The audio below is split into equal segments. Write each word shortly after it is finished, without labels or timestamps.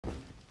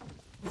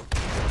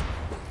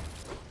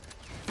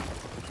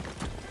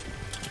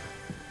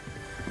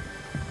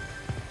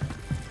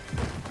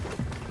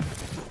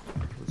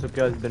What's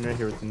up guys, Ben right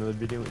here with another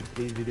video. In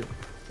today's video,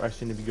 we're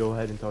actually going to be go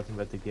ahead and talking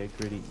about the Get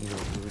Gritty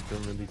emote, which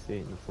don't really say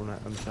it in the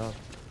Fortnite on shop.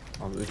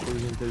 Before we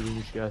get into the video,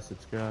 you guys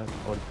subscribe,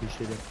 I would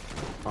appreciate it.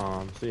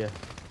 So yeah,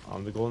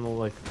 the goal in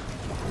the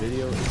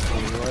video is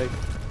 20 likes,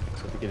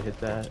 so if we can hit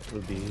that, it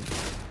would be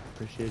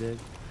appreciated.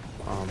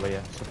 But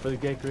yeah, so for the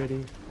Get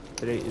Gritty,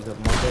 today is a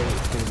Monday,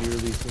 it's going to be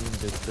releasing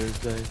this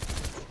Thursday.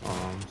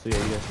 So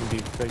yeah, you guys can be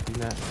expecting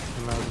that to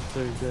come out this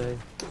Thursday.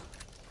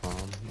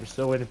 We're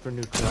still waiting for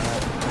new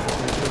collab. We're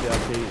going to do the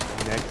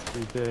update next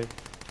Tuesday,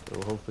 so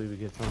hopefully we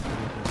get something,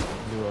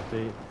 new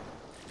update.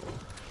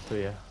 So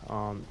yeah,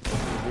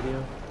 the video,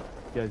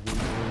 if you guys need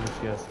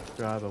to you guys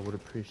subscribe, I would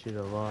appreciate it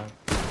a lot.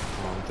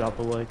 Drop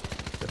a like,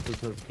 hit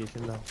the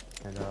notification bell,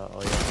 and oh yeah,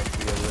 I'll see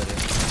you guys later.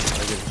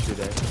 Have a good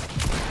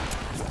day.